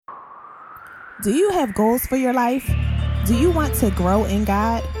Do you have goals for your life? Do you want to grow in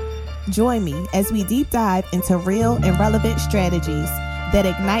God? Join me as we deep dive into real and relevant strategies that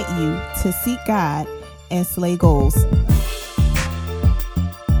ignite you to seek God and slay goals.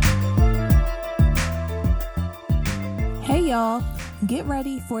 Hey y'all, get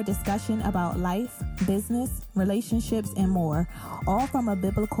ready for a discussion about life, business, relationships, and more, all from a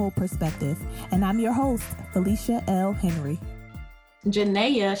biblical perspective. And I'm your host, Felicia L. Henry.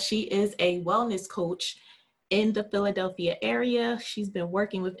 Jannea, she is a wellness coach in the Philadelphia area. She's been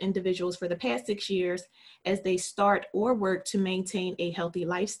working with individuals for the past 6 years as they start or work to maintain a healthy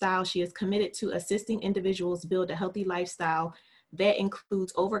lifestyle. She is committed to assisting individuals build a healthy lifestyle that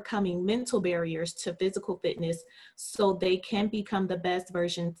includes overcoming mental barriers to physical fitness so they can become the best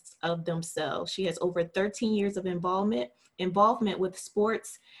versions of themselves. She has over 13 years of involvement with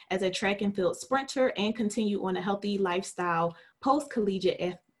sports as a track and field sprinter and continue on a healthy lifestyle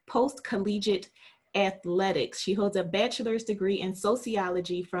post-collegiate athletics. She holds a bachelor's degree in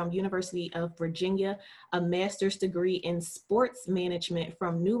sociology from University of Virginia, a master's degree in sports management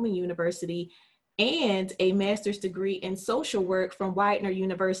from Newman University, and a master's degree in social work from Widener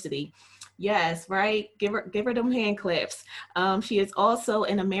University. Yes, right? Give her them hand claps. She is also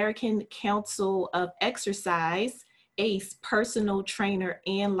an American Council of Exercise, ACE personal trainer,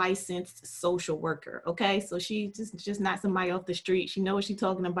 and licensed social worker. Okay, so she just not somebody off the street. She knows what she's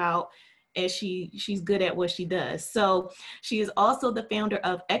talking about, and she's good at what she does. So she is also the founder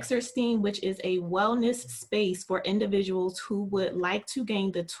of Exersteam, which is a wellness space for individuals who would like to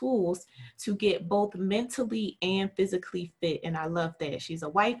gain the tools to get both mentally and physically fit. And I love that. She's a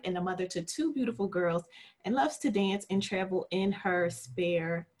wife and a mother to 2 beautiful girls and loves to dance and travel in her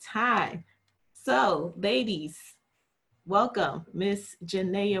spare time. So, ladies, welcome, Miss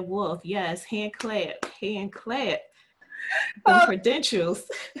Jannea Wolff. Yes, hand clap. Credentials.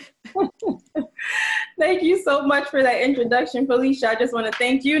 Thank you so much for that introduction, Felicia. I just want to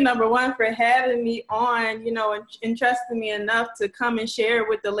thank you, number one, for having me on, and trusting me enough to come and share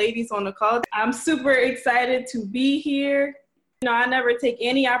with the ladies on the call. I'm super excited to be here. I never take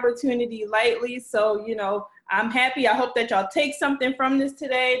any opportunity lightly. So, I'm happy. I hope that y'all take something from this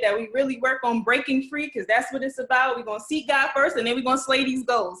today, that we really work on breaking free, because that's what it's about. We're going to seek God first, and then we're going to slay these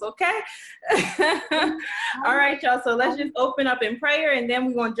goals, okay? All right, y'all. So let's just open up in prayer, and then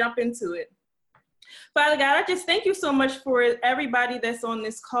we're going to jump into it. Father God, I just thank you so much for everybody that's on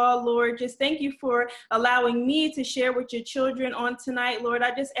this call, Lord. Just thank you for allowing me to share with your children on tonight, Lord.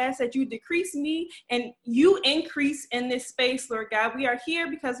 I just ask that you decrease me and you increase in this space, Lord God. We are here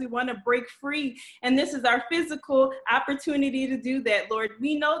because we want to break free, and this is our physical opportunity to do that, Lord.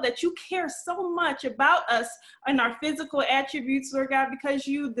 We know that you care so much about us and our physical attributes, Lord God, because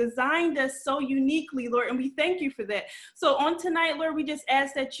you designed us so uniquely, Lord, and we thank you for that. So on tonight, Lord, we just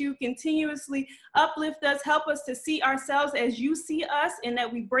ask that you continuously uplift us, help us to see ourselves as you see us, and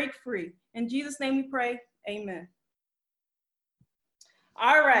that we break free. In Jesus' name we pray, amen.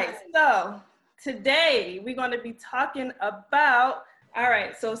 All right, so today we're going to be talking about,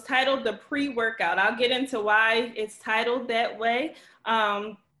 so it's titled the pre-workout. I'll get into why it's titled that way,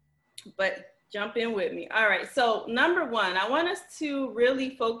 but jump in with me. All right, so number one, I want us to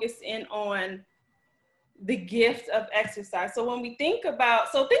really focus in on the gift of exercise. So when we think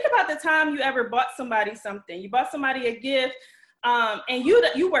about the time you ever bought somebody something. You bought somebody a gift, and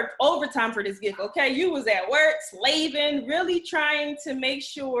you worked overtime for this gift, okay? You was at work, slaving, really trying to make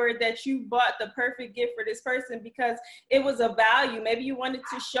sure that you bought the perfect gift for this person because it was a value. Maybe you wanted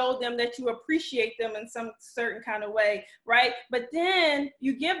to show them that you appreciate them in some certain kind of way, right? But then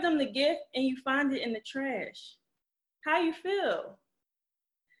you give them the gift and you find it in the trash. How you feel?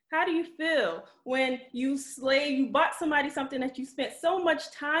 How do you feel when you bought somebody something that you spent so much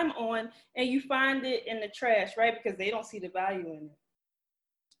time on and you find it in the trash, right? Because they don't see the value in it.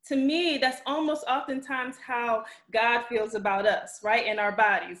 To me, that's almost oftentimes how God feels about us, right? In our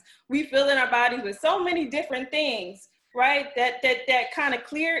bodies. We feel in our bodies with so many different things, right? That kind of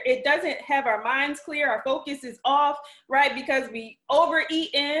clear. It doesn't have our minds clear. Our focus is off, right? Because we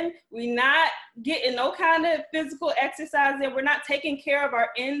overeating, we not getting no kind of physical exercise, and we're not taking care of our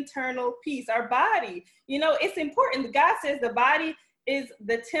internal peace, our body. It's important. God says the body is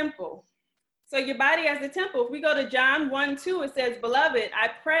the temple. So your body as the temple. If we go to John 1:2, it says, "Beloved, I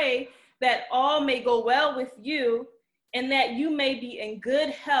pray that all may go well with you and that you may be in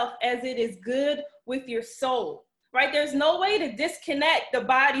good health as it is good with your soul." Right? There's no way to disconnect the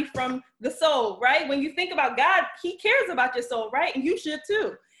body from the soul, right? When you think about God, he cares about your soul, right? And you should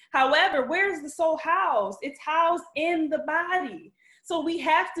too. However, where's the soul housed? It's housed in the body. So we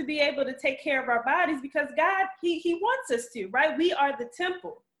have to be able to take care of our bodies because God, he wants us to, right? We are the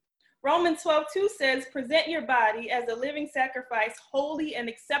temple. Romans 12:2 says, present your body as a living sacrifice, holy and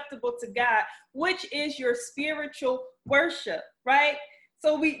acceptable to God, which is your spiritual worship, right?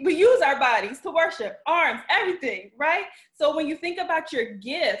 So we use our bodies to worship, arms, everything, right? So when you think about your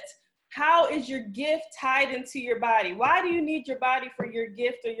gift, how is your gift tied into your body? Why do you need your body for your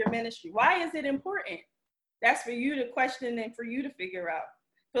gift or your ministry? Why is it important? That's for you to question and for you to figure out.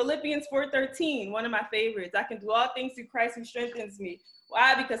 Philippians 4:13, one of my favorites. I can do all things through Christ who strengthens me.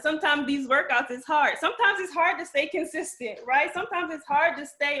 Why? Because sometimes these workouts is hard. Sometimes it's hard to stay consistent, right? Sometimes it's hard to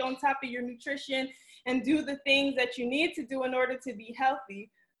stay on top of your nutrition and do the things that you need to do in order to be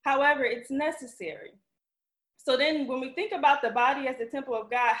healthy. However, it's necessary. So then when we think about the body as the temple of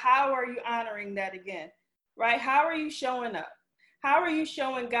God, how are you honoring that again, right? How are you showing up? How are you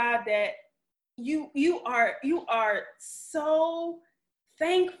showing God that you are so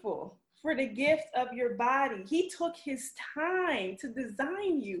thankful for the gift of your body? He took his time to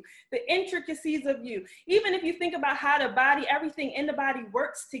design you, the intricacies of you. Even if you think about how the body, everything in the body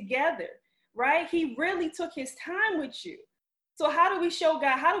works together, right? He really took his time with you. So how do we show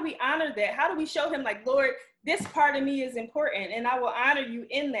God? How do we honor that? How do we show him like, Lord, this part of me is important and I will honor you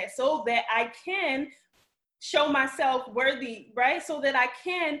in that so that I can show myself worthy, right? So that I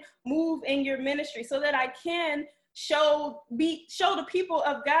can move in your ministry, so that I can show the people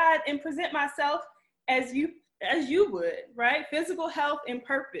of God and present myself as you would, right? Physical health and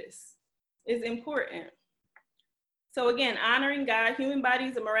purpose is important. So again, honoring God, human body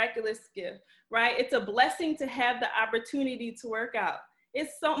is a miraculous gift, right? It's a blessing to have the opportunity to work out.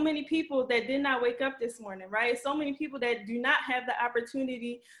 It's so many people that did not wake up this morning, right? It's so many people that do not have the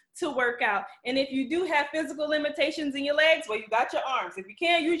opportunity to work out. And if you do have physical limitations in your legs, well, you got your arms. If you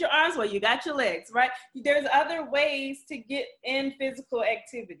can't use your arms, well, you got your legs, right? There's other ways to get in physical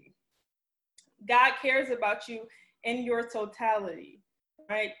activity. God cares about you in your totality,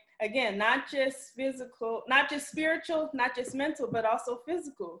 right? Again, not just physical, not just spiritual, not just mental, but also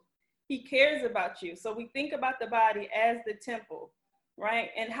physical. He cares about you. So we think about the body as the temple,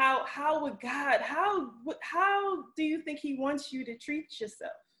 right? And how would God, how do you think he wants you to treat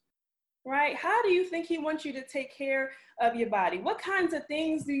yourself, right? How do you think he wants you to take care of your body? What kinds of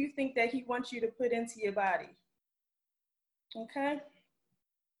things do you think that he wants you to put into your body? Okay.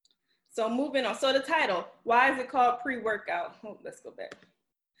 So moving on. So the title, why is it called pre-workout? Oh, let's go back.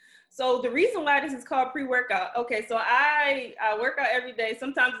 So the reason why this is called pre-workout, okay, so I work out every day.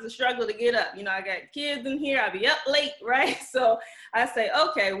 Sometimes it's a struggle to get up. You know, I got kids in here, I'll be up late, right? So I say,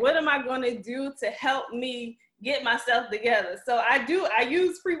 okay, what am I gonna do to help me get myself together? So I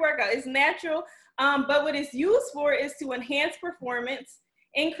use pre-workout. It's natural, but what it's used for is to enhance performance,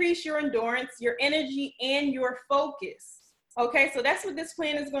 increase your endurance, your energy, and your focus. Okay, so that's what this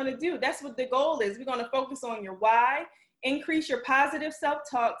plan is gonna do. That's what the goal is. We're gonna focus on your why, increase your positive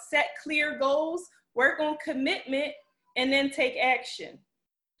self-talk, set clear goals, work on commitment, and then take action.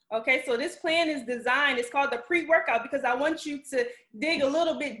 Okay, so this plan is designed, it's called the pre-workout because I want you to dig a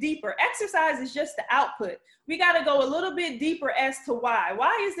little bit deeper. Exercise is just the output. We gotta go a little bit deeper as to why.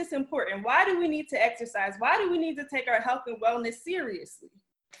 Why is this important? Why do we need to exercise? Why do we need to take our health and wellness seriously?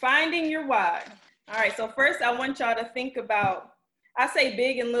 Finding your why. All right, so first I want y'all to think about, I say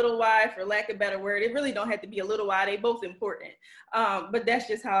big and little why for lack of a better word. It really don't have to be a little why, they both important. But that's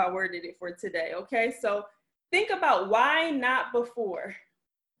just how I worded it for today, okay? So think about why not before?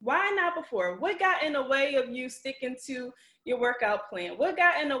 Why not before? What got in the way of you sticking to your workout plan? What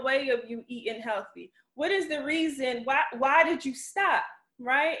got in the way of you eating healthy? What is the reason, why did you stop,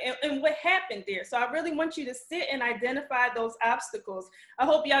 right? And what happened there? So I really want you to sit and identify those obstacles. I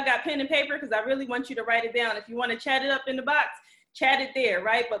hope y'all got pen and paper because I really want you to write it down. If you want to chat it up in the box, chat it there,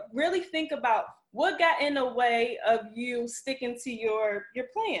 right? But really think about what got in the way of you sticking to your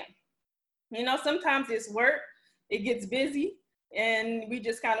plan. You know, sometimes it's work, it gets busy, and we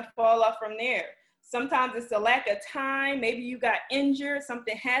just kind of fall off from there. Sometimes it's a lack of time. Maybe you got injured,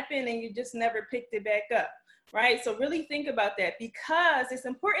 something happened, and you just never picked it back up, right? So really think about that because it's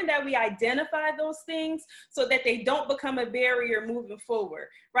important that we identify those things so that they don't become a barrier moving forward,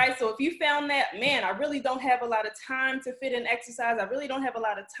 right? So if you found that, man, I really don't have a lot of time to fit in exercise, I really don't have a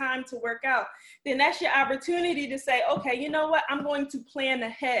lot of time to work out, then that's your opportunity to say, okay, you know what? I'm going to plan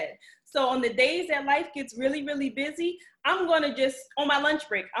ahead. So on the days that life gets really, really busy, I'm going to just, on my lunch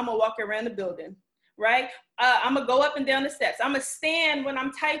break, I'm going to walk around the building, right? I'm going to go up and down the steps. I'm going to stand when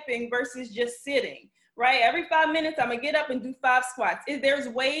I'm typing versus just sitting, right? Every 5 minutes, I'm going to get up and do 5 squats. There's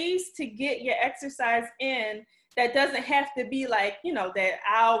ways to get your exercise in that doesn't have to be like, you know, that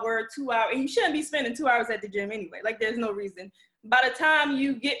hour, 2 hour. And you shouldn't be spending 2 hours at the gym anyway. Like there's no reason. By the time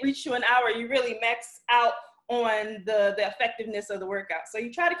you reach to an hour, you really max out on the effectiveness of the workout. So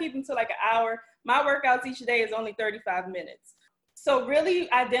you try to keep them to like an hour. My workouts each day is only 35 minutes. So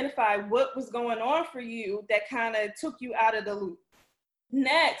really identify what was going on for you that kind of took you out of the loop.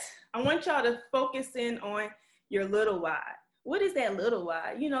 Next, I want y'all to focus in on your little why. What is that little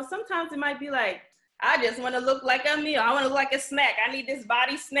why? You know, sometimes it might be like, I just want to look like a meal. I want to look like a snack. I need this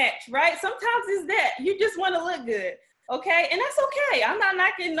body snatch, right? Sometimes it's that. You just want to look good, okay? And that's okay. I'm not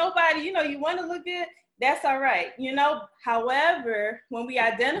knocking nobody. You know, you want to look good, that's all right, you know? However, when we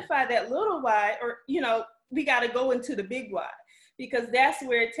identify that little why, or, you know, we got to go into the big why, because that's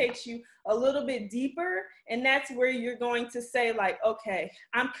where it takes you a little bit deeper. And that's where you're going to say like, okay,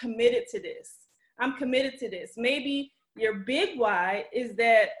 I'm committed to this. I'm committed to this. Maybe your big why is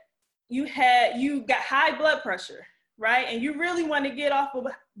that you got high blood pressure, right? And you really want to get off of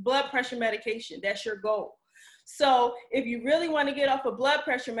blood pressure medication. That's your goal. So if you really want to get off of blood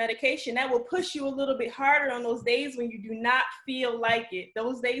pressure medication, that will push you a little bit harder on those days when you do not feel like it.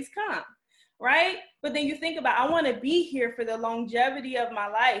 Those days come, right? But then you think about, I want to be here for the longevity of my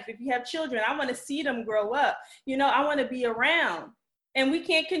life. If you have children, I want to see them grow up. You know, I want to be around. And we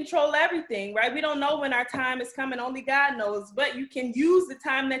can't control everything, right? We don't know when our time is coming. Only God knows. But you can use the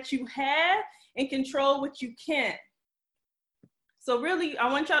time that you have and control what you can. So really,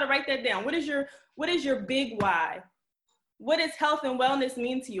 I want y'all to write that down. What is your big why? What does health and wellness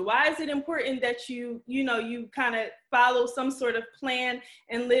mean to you? Why is it important that you kind of follow some sort of plan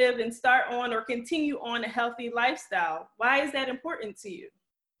and live and start on or continue on a healthy lifestyle? Why is that important to you?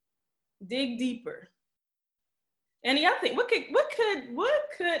 Dig deeper. Any other thing? What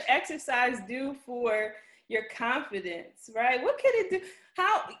could exercise do for your confidence, right? What could it do?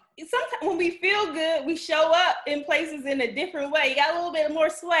 Sometimes when we feel good, we show up in places in a different way. You got a little bit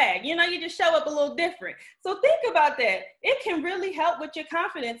more swag. You know, you just show up a little different. So think about that. It can really help with your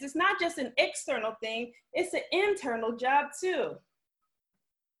confidence. It's not just an external thing. It's an internal job too.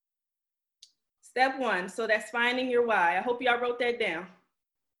 Step 1. So that's finding your why. I hope y'all wrote that down.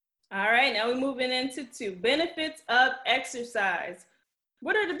 All right, now we're moving into 2, benefits of exercise.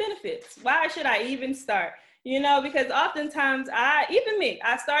 What are the benefits? Why should I even start? You know, because oftentimes I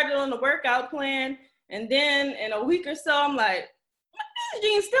started on the workout plan, and then in a week or so, I'm like, my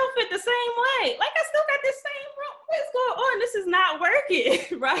jeans still fit the same way. Like I still got this same room. What's going on? This is not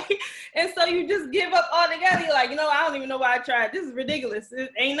working, right? And so you just give up altogether. You're like, you know, I don't even know why I tried. This is ridiculous.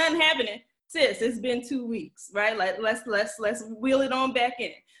 It ain't nothing happening. Sis, it's been 2 weeks, right? Like let's wheel it on back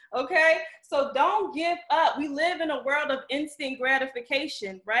in. Okay, so don't give up. We live in a world of instant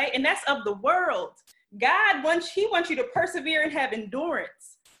gratification, right? And that's of the world. God wants you to persevere and have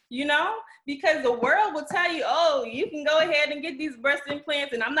endurance, you know, because the world will tell you, oh, you can go ahead and get these breast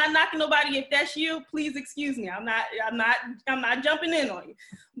implants. And I'm not knocking nobody. If that's you, please excuse me. I'm not jumping in on you.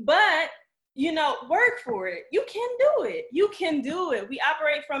 But, you know, work for it. You can do it. You can do it. We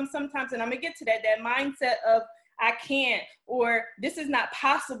operate from sometimes, and I'm gonna get to that mindset of, I can't, or this is not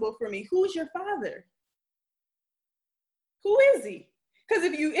possible for me. Who's your father? Who is he? Because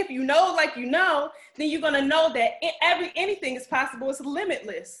if you know like you know, then you're gonna know that anything is possible. It's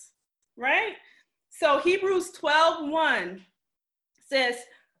limitless, right? So Hebrews 12:1 says,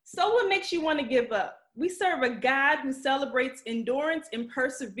 so what makes you want to give up? We serve a God who celebrates endurance and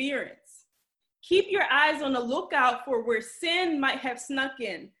perseverance. Keep your eyes on the lookout for where sin might have snuck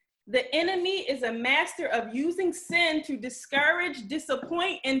in. The enemy is a master of using sin to discourage,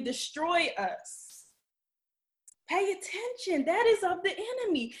 disappoint, and destroy us. Pay attention. That is of the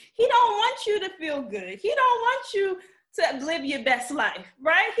enemy. He don't want you to feel good. He don't want you to live your best life,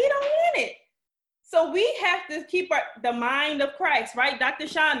 right? He don't want it. So we have to keep the mind of Christ, right? Dr.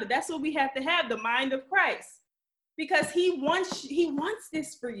 Shonda, that's what we have to have, the mind of Christ, because he wants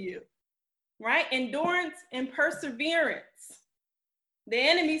this for you, right? Endurance and perseverance. The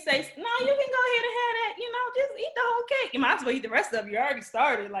enemy says, no, you can go ahead and have that, you know, just eat the whole cake. You might as well eat the rest of it. You already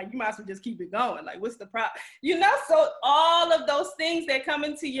started. Like, you might as well just keep it going. Like, what's the problem? You know, so all of those things that come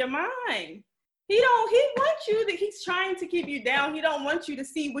into your mind, he's trying to keep you down. He don't want you to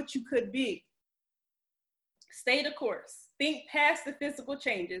see what you could be. Stay the course. Think past the physical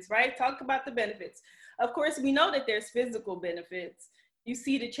changes, right? Talk about the benefits. Of course, we know that there's physical benefits. You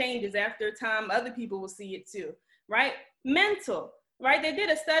see the changes after a time. Other people will see it too, right? Mental. Right, they did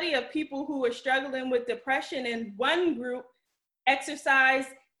a study of people who were struggling with depression, and one group exercised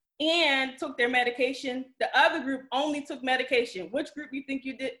and took their medication. The other group only took medication. Which group do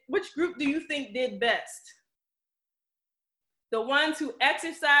you think did best? The ones who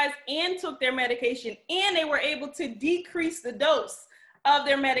exercised and took their medication, and they were able to decrease the dose of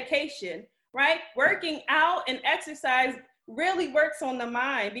their medication, right? Working out and exercise really works on the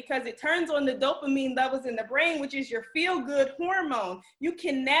mind because it turns on the dopamine levels in the brain, which is your feel-good hormone. You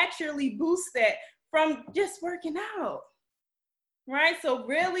can naturally boost that from just working out, right? So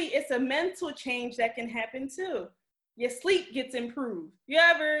really, it's a mental change that can happen too. Your sleep gets improved. You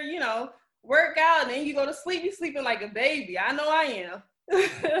ever, work out and then you go to sleep, you're sleeping like a baby. I know I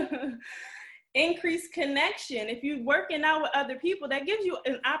am. Increased connection. If you're working out with other people, that gives you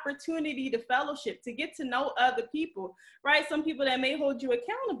an opportunity to fellowship, to get to know other people, right? Some people that may hold you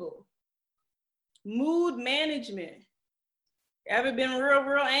accountable. Mood management. Ever been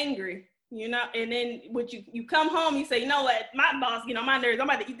real angry? And then you come home, you say, you know what, my boss, my nerves, I'm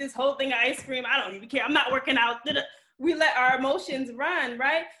about to eat this whole thing of ice cream. I don't even care. I'm not working out. We let our emotions run,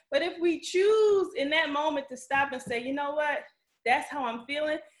 right? But if we choose in that moment to stop and say, you know what, that's how I'm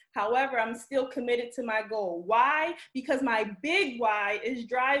feeling. However, I'm still committed to my goal. Why? Because my big why is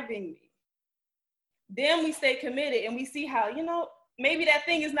driving me. Then we stay committed and we see how, maybe that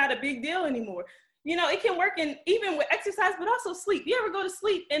thing is not a big deal anymore. It can work even with exercise, but also sleep. You ever go to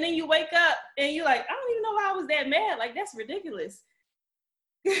sleep and then you wake up and you're like, I don't even know why I was that mad. Like, that's ridiculous.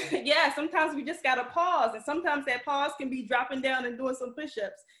 Yeah, sometimes we just got to pause. And sometimes that pause can be dropping down and doing some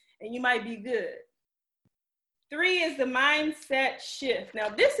push-ups and you might be good. 3 is the mindset shift. Now,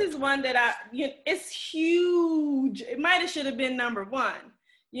 this is one that it's huge. It might have should have been number 1.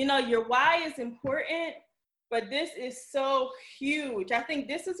 Your why is important, but this is so huge. I think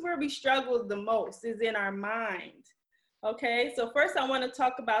this is where we struggle the most, is in our mind. Okay, so first I want to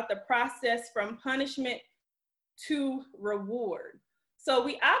talk about the process from punishment to reward. So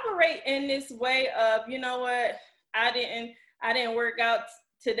we operate in this way of, you know what, I didn't work out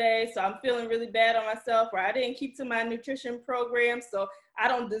today, so I'm feeling really bad on myself, or I didn't keep to my nutrition program, so I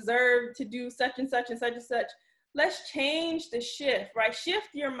don't deserve to do such and such and such and such. Let's change the shift, right? Shift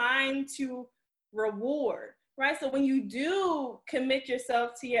your mind to reward, right? So when you do commit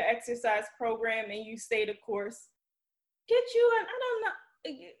yourself to your exercise program and you stay the course, get you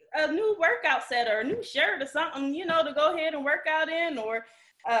a new workout set or a new shirt or something, to go ahead and work out in, or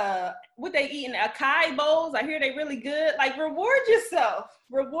what they eating, acai bowls. I hear they really good. Like, reward yourself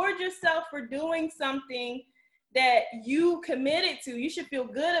for doing something that you committed to. You should feel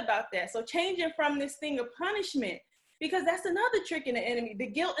good about that. So changing from this thing of punishment, because that's another trick in the enemy, the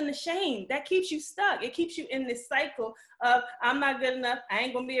guilt and the shame that keeps you stuck. It keeps you in this cycle of, I'm not good enough, I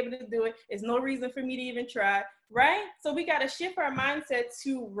ain't gonna be able to do it, there's no reason for me to even try, right? So we gotta shift our mindset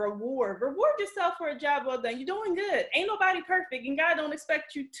to reward yourself for a job well done. You're doing good. Ain't nobody perfect, and God don't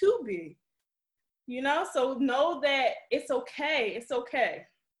expect you to be, so know that it's okay.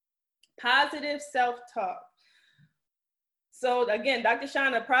 Positive self-talk. So again, Dr.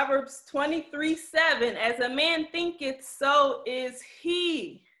 Shauna, Proverbs 23:7, as a man thinketh, so is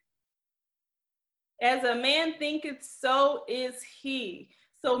he. As a man thinketh, so is he.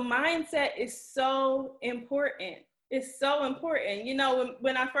 So mindset is so important. It's so important.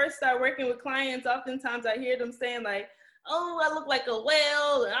 When I first start working with clients, oftentimes I hear them saying like, oh, I look like a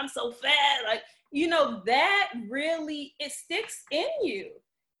whale and I'm so fat. Like, that really, it sticks in you.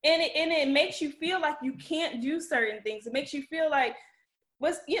 And it makes you feel like you can't do certain things. It makes you feel like,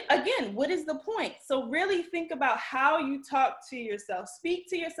 what is the point? So really think about how you talk to yourself. Speak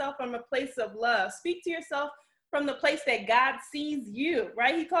to yourself from a place of love. Speak to yourself from the place that God sees you,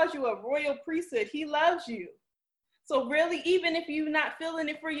 right? He calls you a royal priesthood. He loves you. So really, even if you're not feeling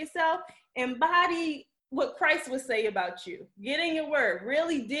it for yourself, embody what Christ would say about you. Get in your word.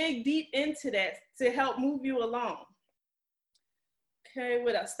 Really dig deep into that to help move you along. Okay,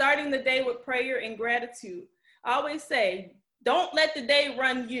 what else? Starting the day with prayer and gratitude. I always say, don't let the day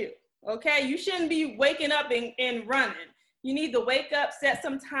run you, okay? You shouldn't be waking up and running. You need to wake up, set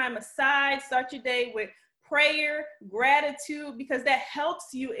some time aside, start your day with prayer, gratitude, because that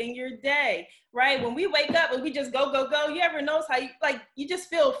helps you in your day, right? When we wake up and we just go, you ever notice how you just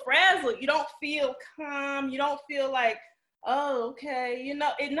feel frazzled. You don't feel calm. You don't feel like, oh, okay.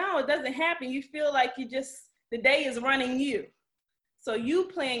 It doesn't happen. You feel like the day is running you. So you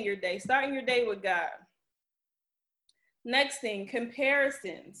plan your day, starting your day with God. Next thing,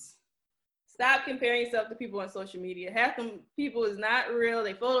 comparisons. Stop comparing yourself to people on social media. Half them people is not real.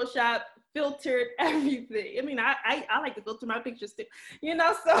 They Photoshop, filtered everything. I mean, I like to filter my pictures too,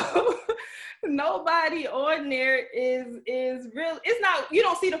 so nobody on there is real. It's not, you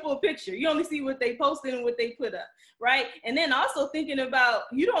don't see the full picture. You only see what they posted and what they put up, right? And then also thinking about,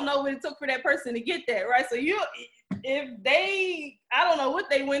 you don't know what it took for that person to get that, right? So I don't know what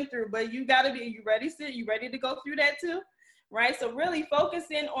they went through, but you ready to go through that too, right? So really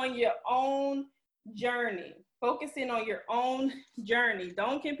focusing on your own journey. Focusing on your own journey.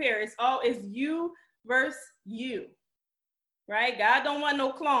 Don't compare. It's you versus you. right? God don't want no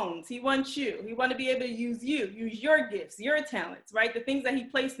clones. He wants you. He want to be able to use you, use your gifts, your talents, right? The things that he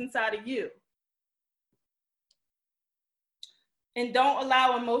placed inside of you. And don't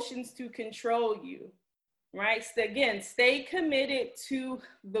allow emotions to control you, right? So again, stay committed to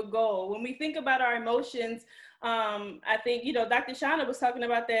the goal. When we think about our emotions, I think, Dr. Shauna was talking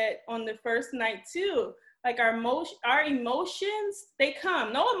about that on the first night too. Like our emotions, they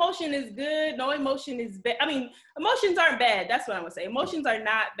come. No emotion is good. No emotion is bad. I mean, emotions aren't bad. That's what I would say. Emotions are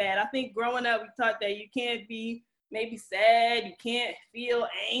not bad. I think growing up, we taught that you can't be maybe sad. You can't feel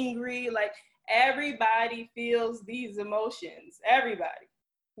angry. Like everybody feels these emotions. Everybody,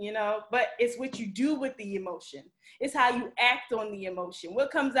 but it's what you do with the emotion. It's how you act on the emotion.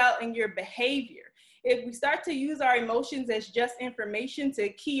 What comes out in your behavior. If we start to use our emotions as just information to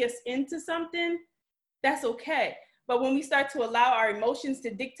key us into something, that's okay. But when we start to allow our emotions to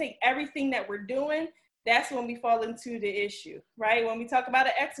dictate everything that we're doing, that's when we fall into the issue, right? When we talk about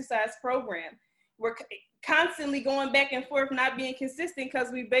an exercise program, we're constantly going back and forth, not being consistent because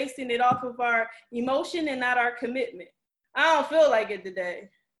we're basing it off of our emotion and not our commitment. I don't feel like it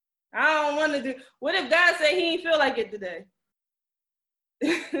today. I don't want to do. What if God said he ain't feel like it today?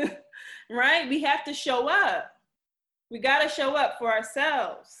 Right? We have to show up. We got to show up for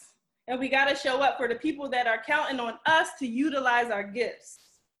ourselves. And we got to show up for the people that are counting on us to utilize our gifts.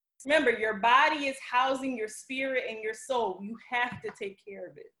 Remember, your body is housing your spirit and your soul. You have to take care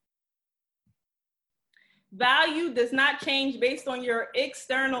of it. Value does not change based on your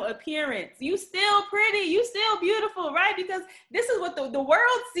external appearance. You still pretty, you still beautiful, right? Because this is what the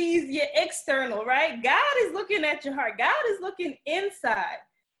world sees, your external, right? God is looking at your heart. God is looking inside.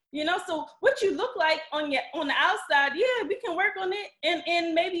 So what you look like on the outside, yeah, we can work on it.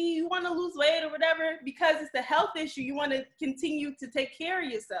 And maybe you want to lose weight or whatever, because it's a health issue. You want to continue to take care of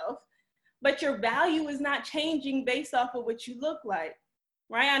yourself, but your value is not changing based off of what you look like,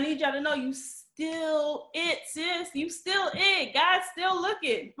 right? I need y'all to know you still it, sis. You still it. God's still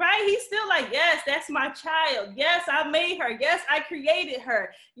looking, right? He's still like, yes, that's my child. Yes, I made her. Yes, I created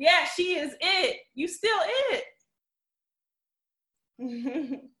her. Yeah, she is it. You still it.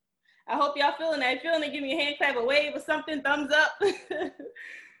 I hope y'all feeling that. If you're feeling it, give me a hand clap, a wave or something, thumbs up.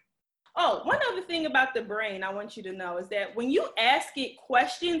 Oh, one other thing about the brain I want you to know is that when you ask it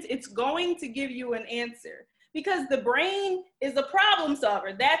questions, it's going to give you an answer, because the brain is a problem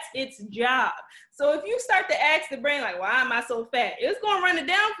solver. That's its job. So if you start to ask the brain, like, why am I so fat? It's going to run it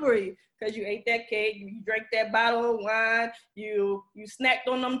down for you, because you ate that cake, you drank that bottle of wine, you snacked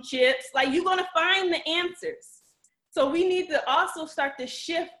on them chips. Like, you're going to find the answers. So we need to also start to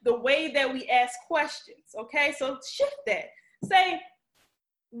shift the way that we ask questions, okay? So shift that. Say,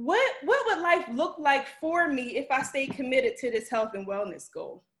 what would life look like for me if I stay committed to this health and wellness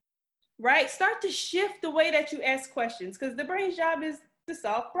goal, right? Start to shift the way that you ask questions, because the brain's job is to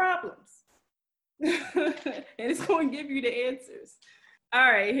solve problems. And it's going to give you the answers. All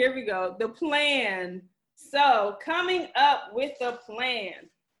right, here we go. The plan. So coming up with a plan.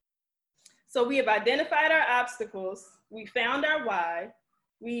 So we have identified our obstacles. We found our why.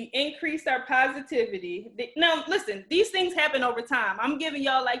 We increased our positivity. Now, listen, these things happen over time. I'm giving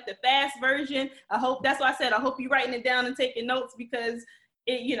y'all like the fast version. That's why I said, I hope you're writing it down and taking notes, because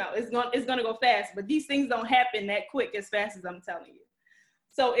it's going to go fast. But these things don't happen that quick, as fast as I'm telling you.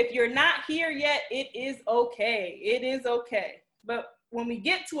 So if you're not here yet, it is okay. It is okay. But when we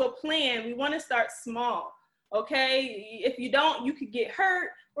get to a plan, we want to start small. Okay? If you don't, you could get hurt,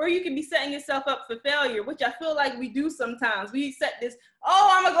 or you can be setting yourself up for failure, which I feel like we do sometimes. We set this,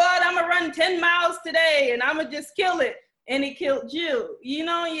 I'm going to go out, I'm going to run 10 miles today, and I'm going to just kill it. And it killed you.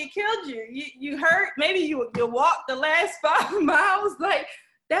 It killed you. You hurt. Maybe you walked the last 5 miles. Like,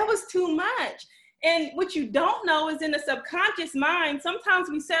 that was too much. And what you don't know is, in the subconscious mind, sometimes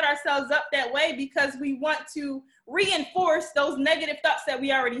we set ourselves up that way because we want to reinforce those negative thoughts that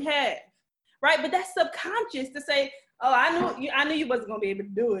we already had, right? But that's subconscious to say, I knew you wasn't going to be able to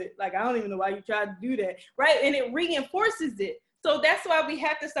do it. Like, I don't even know why you tried to do that, right? And it reinforces it. So that's why we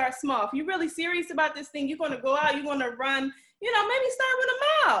have to start small. If you're really serious about this thing, you're going to go out, you're going to run, maybe start with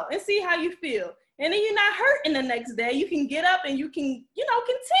a mile and see how you feel. And then you're not hurting the next day. You can get up and you can,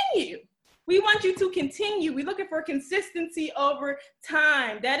 continue. We want you to continue. We're looking for consistency over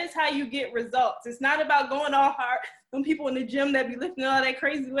time. That is how you get results. It's not about going all hard. Some people in the gym that be lifting all that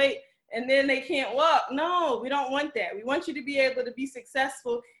crazy weight and then they can't walk. No, we don't want that. We want you to be able to be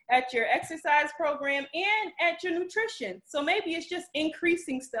successful at your exercise program and at your nutrition. So maybe it's just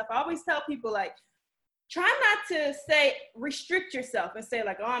increasing stuff. I always tell people, like, try not to restrict yourself and say,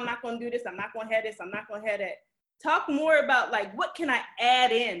 like, I'm not going to do this. I'm not going to have this. I'm not going to have that. Talk more about like, what can I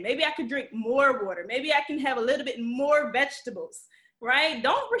add in? Maybe I could drink more water. Maybe I can have a little bit more vegetables, right?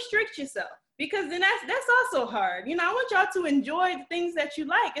 Don't restrict yourself, because then that's also hard. You know, I want y'all to enjoy the things that you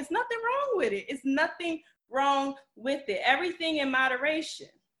like. It's nothing wrong with it. It's nothing wrong with it. Everything in moderation.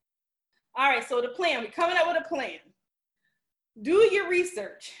 All right, so the plan, we're coming up with a plan. Do your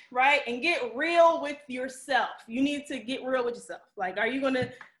research, right? And get real with yourself. You need to get real with yourself. Like, are you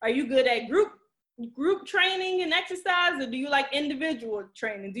good at group training and exercise, or do you like individual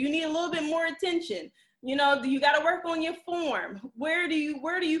training? Do you need a little bit more attention? You know, do you got to work on your form? Where do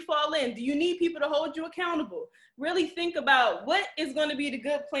you fall in? Do you need people to hold you accountable? Really think about what is going to be the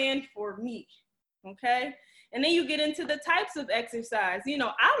good plan for me. Okay. And then you get into the types of exercise. You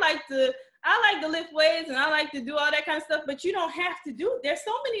know, I like to lift weights and I like to do all that kind of stuff, but you don't have to do it. There's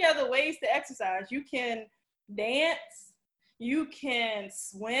so many other ways to exercise. You can dance, you can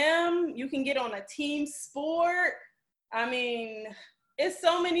swim, you can get on a team sport. I mean, it's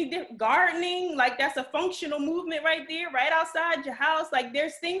so many different, gardening, like that's a functional movement right there, right outside your house. Like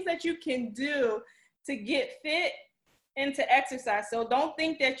there's things that you can do to get fit and to exercise. So don't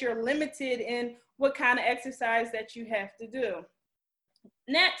think that you're limited in what kind of exercise that you have to do.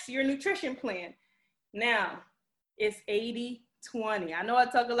 Next, your nutrition plan. Now, it's 80-20. I know I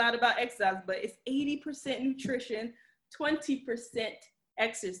talk a lot about exercise, but it's 80% nutrition, 20%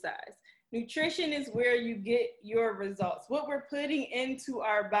 exercise. Nutrition is where you get your results, what we're putting into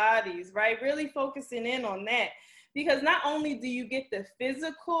our bodies, right? Really focusing in on that, because not only do you get the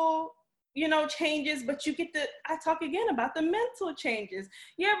physical, you know, changes, but you get I talk again about the mental changes.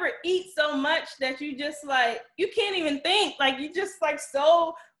 You ever eat so much that you just like, you can't even think, like you just like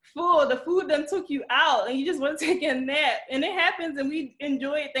so full, the food done took you out and you just want to take a nap. And it happens, and we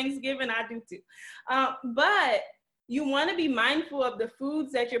enjoy it. Thanksgiving, I do too. But you want to be mindful of the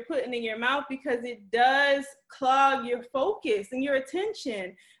foods that you're putting in your mouth, because it does clog your focus and your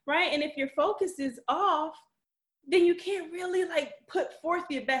attention, right? And if your focus is off, then you can't really like put forth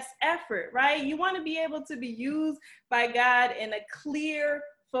your best effort, right? You want to be able to be used by God in a clear,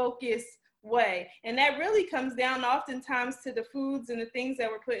 focused way. And that really comes down oftentimes to the foods and the things that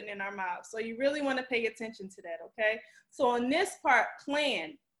we're putting in our mouths. So you really want to pay attention to that, okay? So on this part,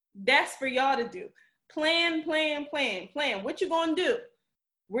 plan. That's for y'all to do. Plan. What you gonna do?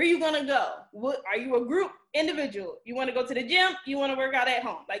 Where you gonna go? What, are you a group, individual? You wanna go to the gym? You wanna work out at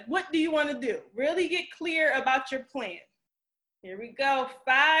home? Like, what do you wanna do? Really get clear about your plan. Here we go.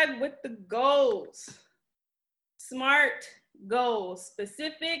 5 with the goals. SMART goals: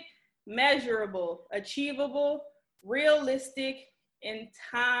 specific, measurable, achievable, realistic, and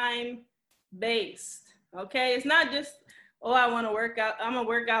time-based. Okay, it's not just, oh, I wanna work out, I'm gonna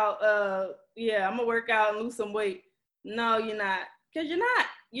work out and lose some weight. No, you're not. Because you're not.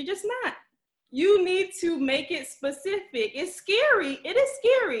 You're just not. You need to make it specific. It's scary. It is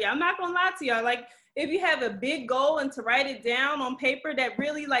scary. I'm not going to lie to y'all. Like, if you have a big goal and to write it down on paper, that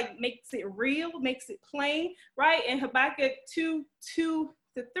really like makes it real, makes it plain, right? And Habakkuk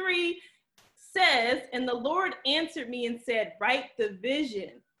 2:2-3 says, "And the Lord answered me and said, write the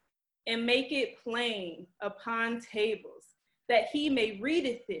vision and make it plain upon tables, that he may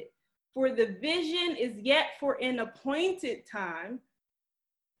readeth it. For the vision is yet for an appointed time."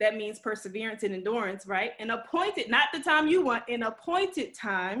 That means perseverance and endurance, right? An appointed, not the time you want, an appointed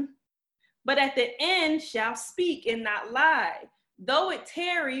time. But at the end shall speak and not lie. Though it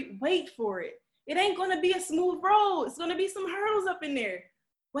tarry, wait for it. It ain't going to be a smooth road. It's going to be some hurdles up in there.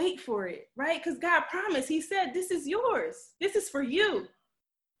 Wait for it, right? Because God promised. He said, this is yours. This is for you.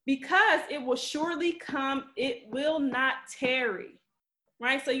 Because it will surely come. It will not tarry.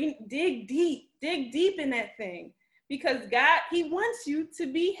 Right? So you dig deep in that thing, because God, he wants you to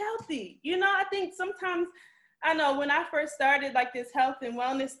be healthy. You know, I think sometimes, I know when I first started like this health and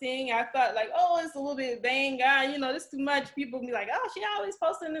wellness thing, I thought like, oh, it's a little bit vain, God, you know, this too much. People be like, oh, she always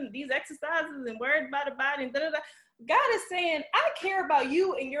posting these exercises and worried about the body and da-da-da. God is saying, I care about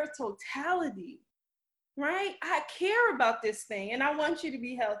you in your totality. Right? I care about this thing, and I want you to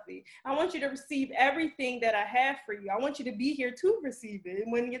be healthy. I want you to receive everything that I have for you. I want you to be here to receive it.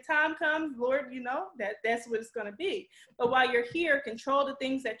 And when your time comes, Lord, you know, that's what it's going to be. But while you're here, control the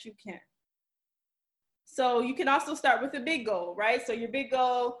things that you can. So you can also start with a big goal, right? So your big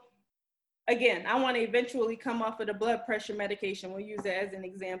goal, again, I want to eventually come off of the blood pressure medication. We'll use that as an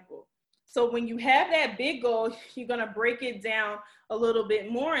example. So when you have that big goal, you're going to break it down a little bit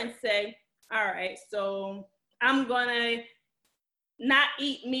more and say, all right, so I'm gonna not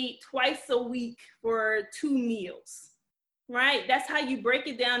eat meat twice a week for 2 meals, right? That's how you break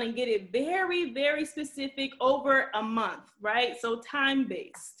it down and get it very, very specific over a month, right? So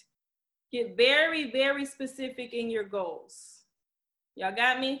time-based. Get very, very specific in your goals. Y'all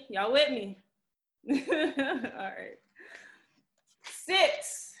got me? Y'all with me? All right.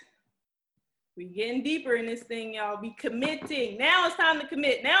 6. We getting deeper in this thing, y'all. Be committing. Now it's time to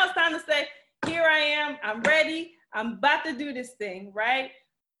commit. Now it's time to say, here I am. I'm ready. I'm about to do this thing, right?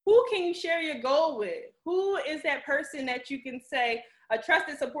 Who can you share your goal with? Who is that person that you can say, a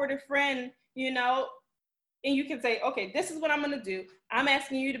trusted, supportive friend, you know, and you can say, okay, this is what I'm going to do. I'm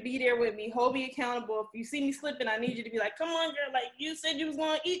asking you to be there with me. Hold me accountable. If you see me slipping, I need you to be like, come on, girl. Like, you said you was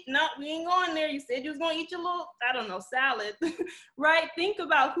going to eat. No, we ain't going there. You said you was going to eat your little, I don't know, salad, right? Think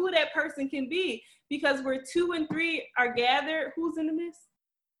about who that person can be, because where 2 and 3 are gathered, who's in the midst?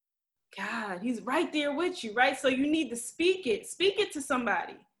 God, he's right there with you, right? So you need to speak it to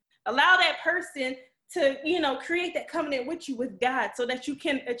somebody. Allow that person to, you know, create that covenant with you, with God, so that you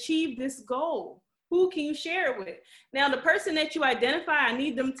can achieve this goal. Who can you share it with? Now, the person that you identify, I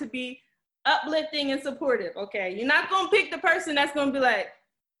need them to be uplifting and supportive, okay? You're not going to pick the person that's going to be like,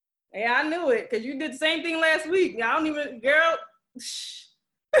 hey, I knew it because you did the same thing last week. I don't even, girl, shh.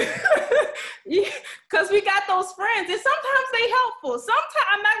 Because we got those friends, and sometimes they helpful.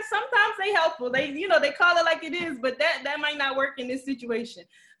 Sometimes they helpful. They, you know, they call it like it is, but that might not work in this situation.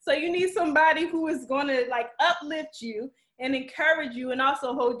 So you need somebody who is going to like uplift you and encourage you and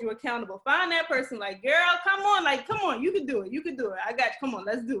also hold you accountable. Find that person like, girl, come on, you can do it. I got you. Come on,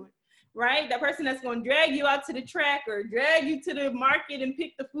 let's do it. Right? That person that's going to drag you out to the track or drag you to the market and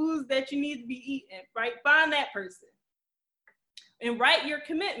pick the foods that you need to be eating, right? Find that person and write your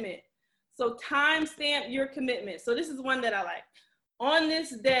commitment. So timestamp your commitment. So this is one that I like. On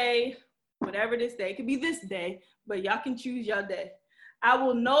this day, whatever this day, it could be this day, but y'all can choose your day. I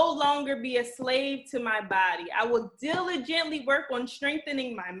will no longer be a slave to my body. I will diligently work on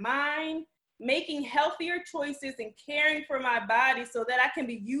strengthening my mind, making healthier choices, and caring for my body so that I can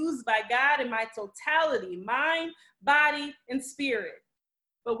be used by God in my totality, mind, body, and spirit.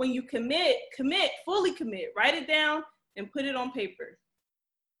 But when you commit, fully commit, write it down and put it on paper.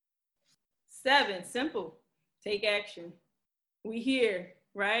 7, simple, take action. We here,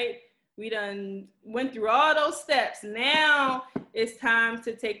 right? We done went through all those steps. Now it's time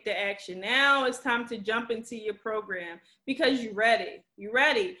to take the action. Now it's time to jump into your program because you're ready. You're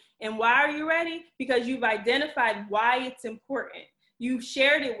ready. And why are you ready? Because you've identified why it's important. You've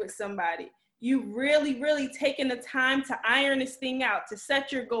shared it with somebody. You've really, really taken the time to iron this thing out, to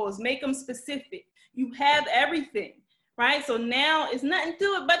set your goals, make them specific. You have everything, right? So now it's nothing to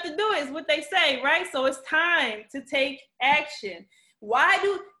it but to do it, is what they say, right? So it's time to take action. Why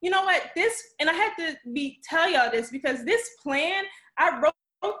do, you know what, this, and I had to tell y'all this because this plan, I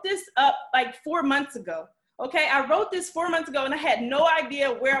wrote this up like 4 months ago. Okay, I wrote this 4 months ago and I had no idea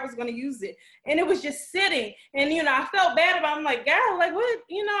where I was going to use it. And it was just sitting. And, you know, I felt bad about it. I'm like, God, like, what?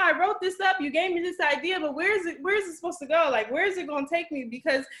 You know, I wrote this up. You gave me this idea, but where is it supposed to go? Like, where is it going to take me?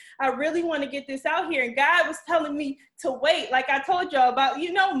 Because I really want to get this out here. And God was telling me to wait. Like I told y'all about,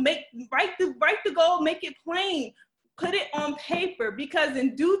 you know, write the goal, make it plain. Put it on paper because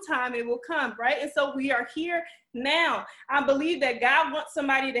in due time it will come, right? And so we are here now. I believe that God wants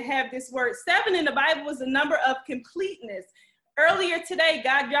somebody to have this word. 7 in the Bible is the number of completeness. Earlier today,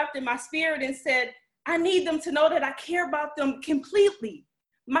 God dropped in my spirit and said, I need them to know that I care about them completely.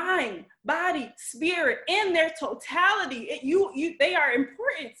 Mind, body, spirit, in their totality. They are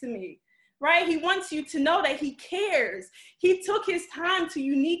important to me. Right? He wants you to know that he cares. He took his time to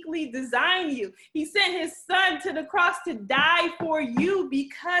uniquely design you. He sent his son to the cross to die for you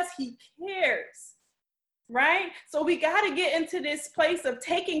because he cares. Right? So we got to get into this place of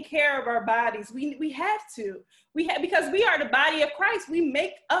taking care of our bodies. We have to. Because we are the body of Christ. We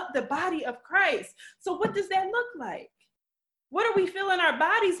make up the body of Christ. So what does that look like? What are we filling our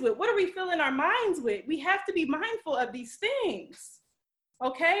bodies with? What are we filling our minds with? We have to be mindful of these things.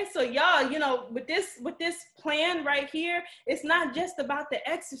 Okay, so y'all, you know, with this plan right here, it's not just about the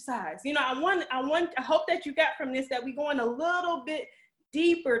exercise. You know, I hope that you got from this that we're going a little bit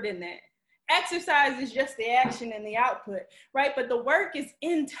deeper than that. Exercise is just the action and the output, right? But the work is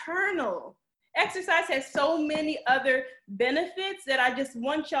internal. Exercise has so many other benefits that I just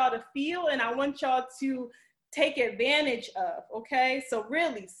want y'all to feel and I want y'all to take advantage of, okay? So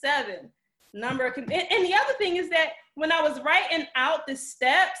really, 7. And the other thing is that when I was writing out the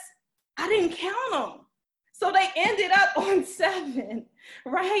steps, I didn't count them. So they ended up on 7,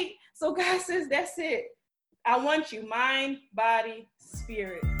 right? So God says, that's it. I want you, mind, body,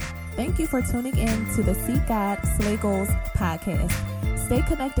 spirit. Thank you for tuning in to the Seek God, Slay Goals podcast. Stay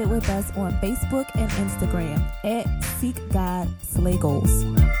connected with us on Facebook and Instagram at Seek God, Slay Goals.